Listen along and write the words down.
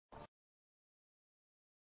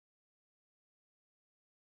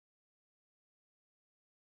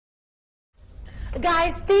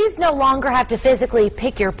Guys, thieves no longer have to physically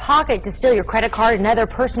pick your pocket to steal your credit card and other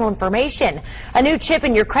personal information. A new chip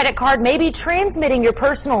in your credit card may be transmitting your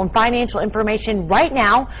personal and financial information right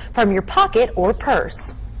now from your pocket or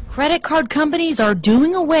purse. Credit card companies are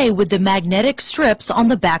doing away with the magnetic strips on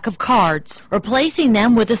the back of cards, replacing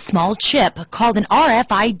them with a small chip called an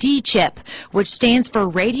RFID chip, which stands for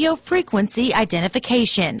radio frequency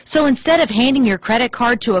identification. So instead of handing your credit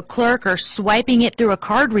card to a clerk or swiping it through a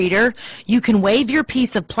card reader, you can wave your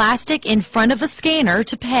piece of plastic in front of a scanner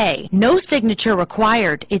to pay. No signature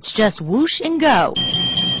required. It's just whoosh and go.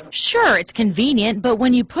 Sure, it's convenient, but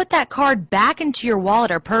when you put that card back into your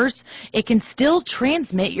wallet or purse, it can still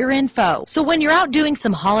transmit your info. So when you're out doing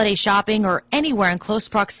some holiday shopping or anywhere in close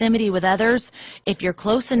proximity with others, if you're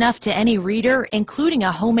close enough to any reader, including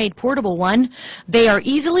a homemade portable one, they are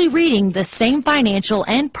easily reading the same financial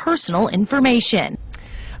and personal information.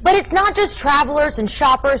 But it's not just travelers and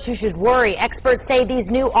shoppers who should worry. Experts say these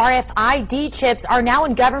new RFID chips are now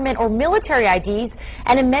in government or military IDs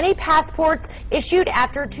and in many passports issued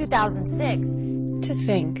after 2006. To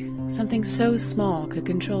think something so small could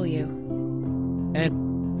control you.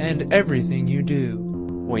 And everything you do.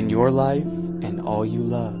 When your life and all you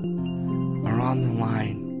love are on the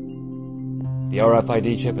line. The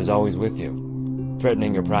RFID chip is always with you,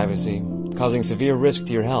 threatening your privacy, causing severe risk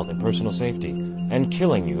to your health and personal safety, and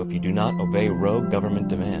killing you if you do not obey rogue government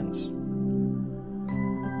demands.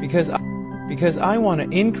 Because I want to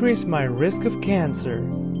increase my risk of cancer.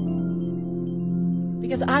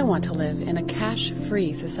 Because I want to live in a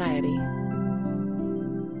cash-free society.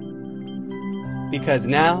 Because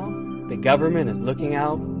now the government is looking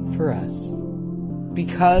out for us.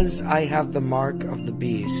 Because I have the mark of the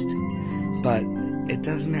beast, but it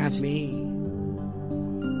doesn't have me.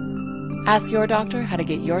 Ask your doctor how to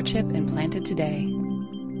get your chip implanted today.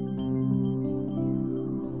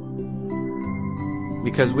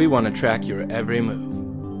 Because we want to track your every move.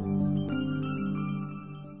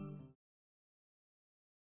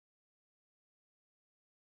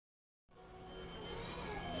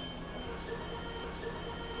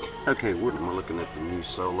 Okay, we're looking at the new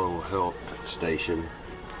Solo Health Station.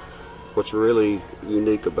 What's really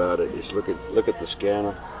unique about it is look at the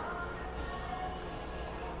scanner.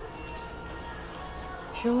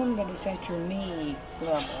 Show them that it's at your knee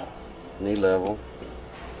level. Knee level.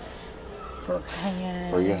 For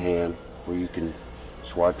hand. For your hand, where you can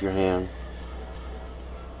swipe your hand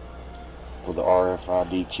for the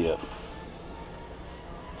RFID chip.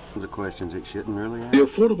 The questions it shouldn't really ask. The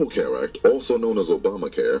Affordable Care Act, also known as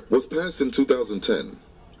Obamacare, was passed in 2010.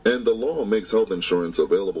 And the law makes health insurance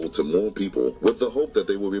available to more people with the hope that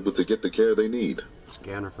they will be able to get the care they need.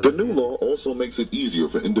 Scanner for the new law also makes it easier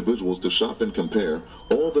for individuals to shop and compare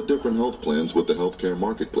all the different health plans with the healthcare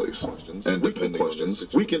marketplace. And depending on questions,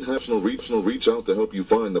 we can have regional reach out to help you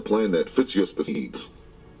find the plan that fits your specific needs.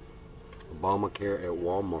 Obamacare at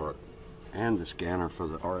Walmart and the scanner for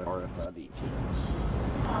the RFID.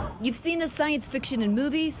 You've seen the science fiction in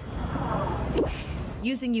movies?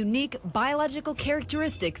 Using unique biological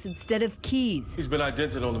characteristics instead of keys. He's been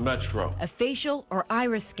identified on the Metro. A facial or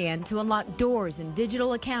iris scan to unlock doors and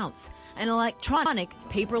digital accounts. An electronic,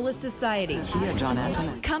 paperless society. Yeah, John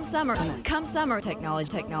Anthony. Come summer,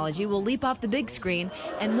 technology will leap off the big screen,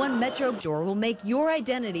 and one Metro door will make your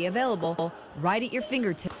identity available right at your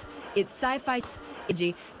fingertips. It's sci-fi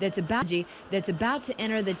that's about to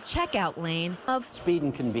enter the checkout lane of speed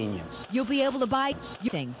and convenience. You'll be able to buy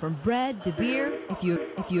anything from bread to beer if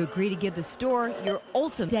you agree to give the store your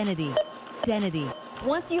ultimate identity.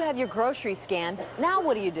 Once you have your groceries scanned, now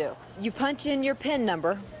what do? You punch in your PIN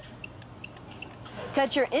number,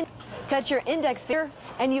 touch your index finger,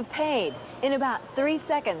 and you've paid in about 3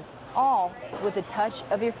 seconds, all with the touch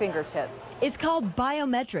of your fingertip. It's called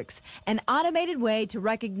biometrics, an automated way to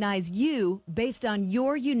recognize you based on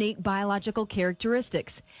your unique biological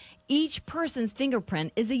characteristics. Each person's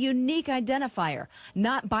fingerprint is a unique identifier,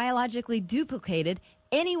 not biologically duplicated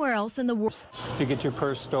anywhere else in the world. If you get your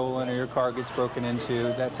purse stolen or your car gets broken into,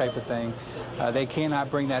 that type of thing, they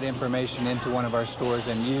cannot bring that information into one of our stores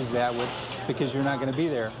and use that because you're not going to be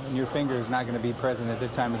there and your finger is not going to be present at the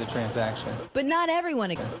time of the transaction. But not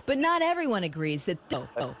everyone agrees that.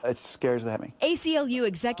 It scares the heck out of me. ACLU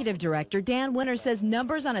Executive Director Dan Winter says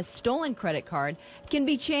numbers on a stolen credit card can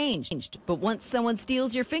be changed, but once someone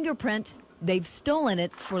steals your fingerprint, they've stolen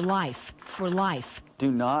it for life.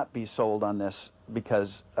 Do not be sold on this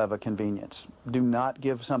because of a convenience. Do not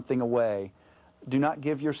give something away. Do not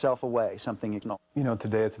give yourself away something you know.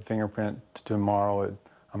 Today it's a fingerprint, tomorrow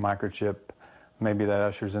a microchip, maybe that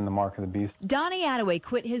ushers in the mark of the beast. Donnie Attaway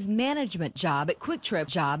quit his management job at Quick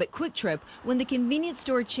Trip when the convenience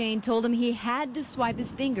store chain told him he had to swipe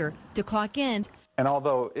his finger to clock in. And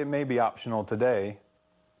although it may be optional today,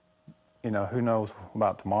 you know, who knows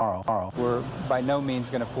about tomorrow. We're by no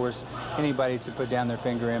means going to force anybody to put down their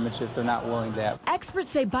finger image if they're not willing to have.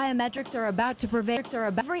 Experts say biometrics are about to pervade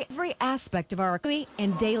every aspect of our economy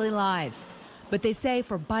and daily lives. But they say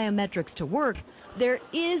for biometrics to work, there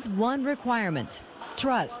is one requirement: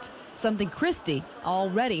 trust, something Christy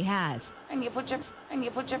already has. And you put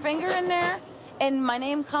your finger in there, and my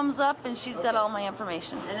name comes up, and she's got all my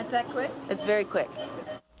information. And it's that quick? It's very quick.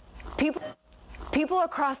 People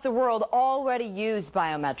across the world already use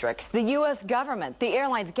biometrics. The U.S. government, the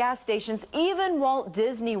airlines, gas stations, even Walt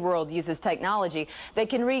Disney World uses technology that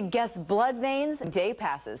can read guests' blood veins and day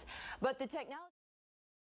passes. But the technology...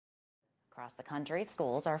 Across the country,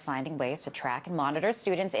 schools are finding ways to track and monitor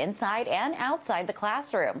students inside and outside the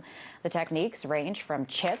classroom. The techniques range from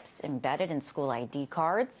chips embedded in school ID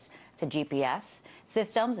cards to GPS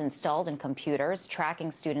systems installed in computers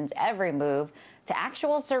tracking students' every move to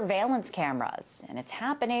actual surveillance cameras. And it's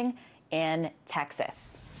happening in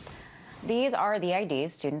Texas. These are the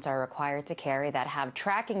IDs students are required to carry that have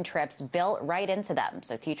tracking trips built right into them,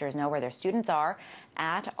 so teachers know where their students are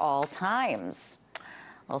at all times.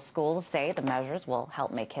 Well, schools say the measures will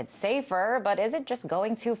help make kids safer, but is it just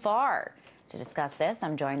going too far? To discuss this,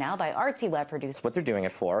 I'm joined now by RT Web producer. What they're doing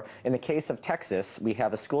it for. In the case of Texas, we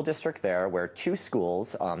have a school district there where 2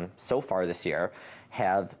 schools so far this year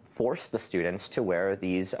have forced the students to wear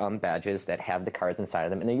these badges that have the cards inside of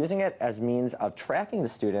them, and they're using it as means of tracking the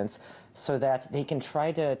students so that they can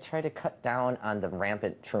try to cut down on the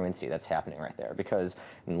rampant truancy that's happening right there. Because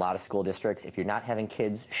in a lot of school districts, if you're not having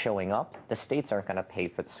kids showing up, the states aren't going to pay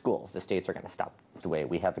for the schools. The states are going to stop the way.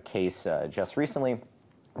 We have a case just recently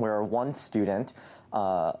where one student,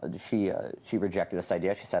 she rejected this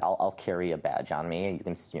idea. She said, I'll carry a badge on me.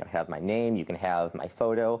 You can have my name, you can have my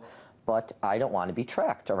photo, but I don't want to be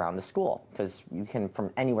tracked around the school, because you can,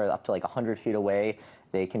 from anywhere up to like 100 feet away,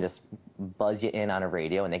 they can just buzz you in on a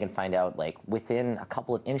radio and they can find out like within a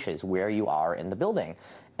couple of inches where you are in the building.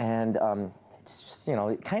 And it's just,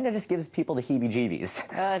 it kind of just gives people the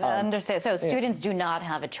heebie-jeebies. Understand. So students do not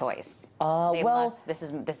have a choice. This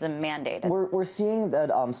is a mandate. We're seeing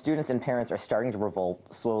that students and parents are starting to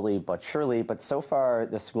revolt slowly but surely, but so far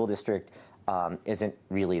the school district isn't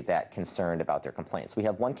really that concerned about their complaints. We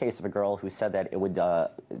have one case of a girl who said that it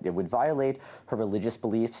would violate her religious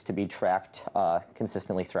beliefs to be tracked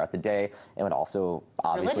consistently throughout the day, and would also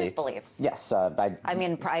obviously... Religious beliefs? Yes. I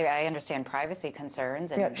mean, I understand privacy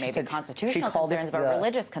concerns and maybe constitutional concerns, but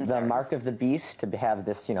religious concerns. The mark of the beast, to have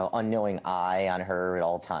this, unknowing eye on her at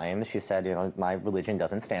all times. She said, my religion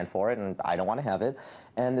doesn't stand for it, and I don't want to have it.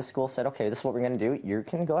 And the school said, okay, this is what we're going to do. You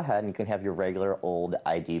can go ahead and you can have your regular old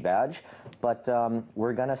ID badge, but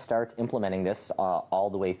we're going to start implementing this all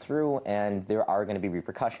the way through, and there are going to be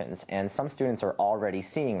repercussions. And some students are already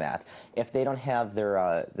seeing that. If they don't have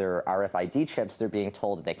their RFID chips, they're being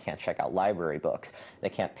told that they can't check out library books. They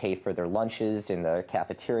can't pay for their lunches in the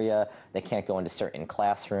cafeteria. They can't go into certain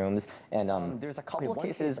classrooms. And there's a couple of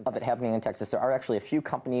cases of it happening in Texas. There are actually a few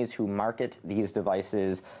companies who market these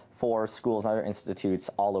devices for schools and other institutes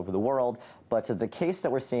all over the world. But the case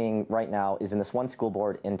that we're seeing right now is in this one school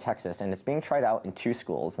board in Texas, and it's being tried out in 2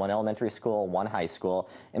 schools, one elementary school, one high school,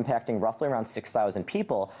 impacting roughly around 6,000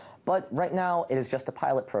 people. But right now, it is just a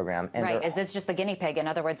pilot program. And right. Is this just the guinea pig? In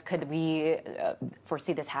other words, could we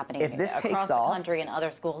foresee this happening across the country and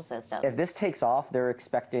other school systems? If this takes off, they're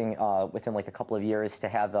expecting within like a couple of years to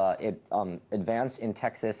have it advance in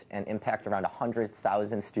Texas and impact around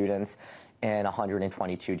 100,000 students in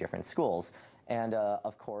 122 different schools. And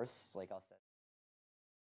of course, like I'll say,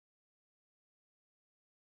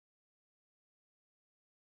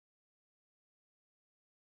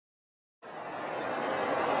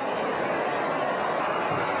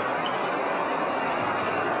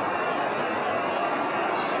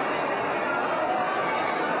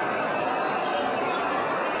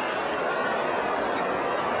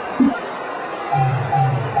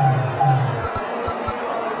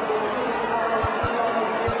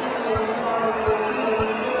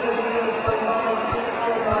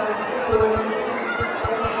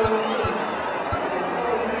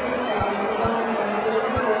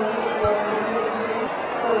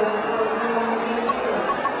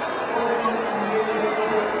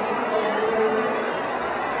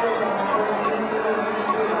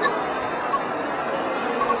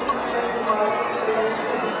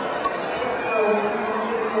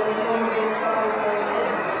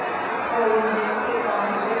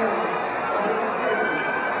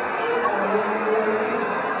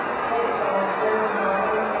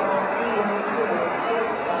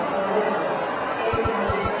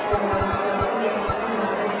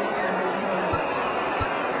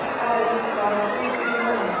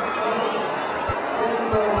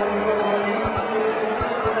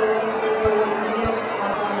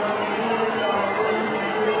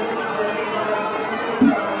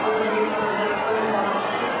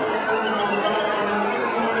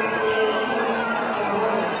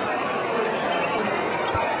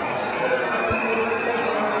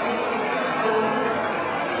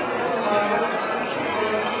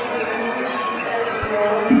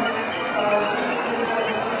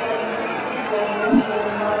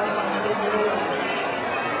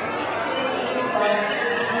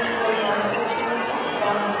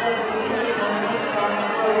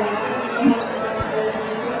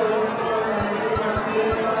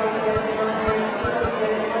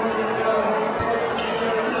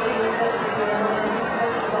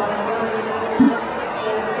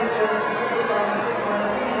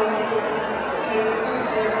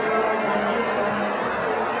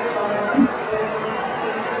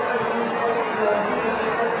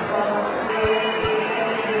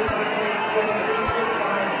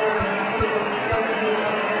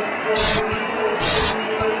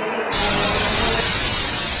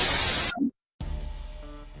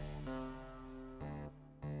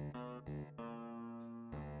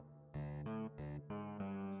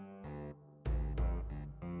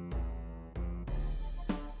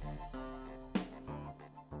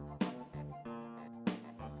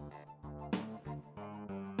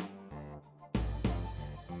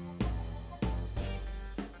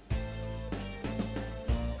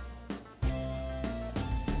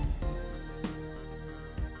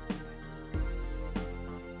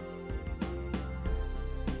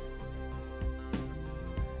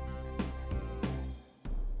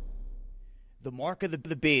 The mark of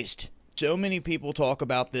the beast. So many people talk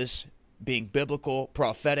about this being biblical,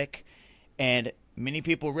 prophetic, and many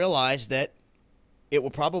people realize that it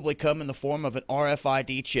will probably come in the form of an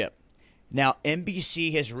RFID chip. Now,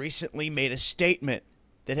 NBC has recently made a statement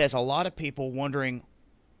that has a lot of people wondering,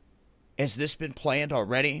 has this been planned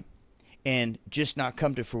already and just not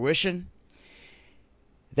come to fruition?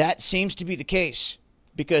 That seems to be the case,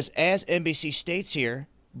 because as NBC states here,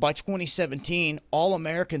 by 2017, all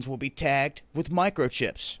Americans will be tagged with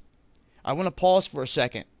microchips. I want to pause for a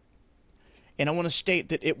second, and I want to state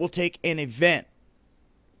that it will take an event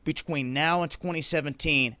between now and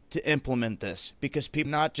 2017 to implement this, because people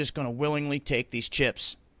are not just going to willingly take these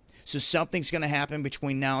chips. So something's going to happen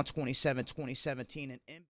between now and 2017,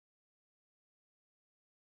 and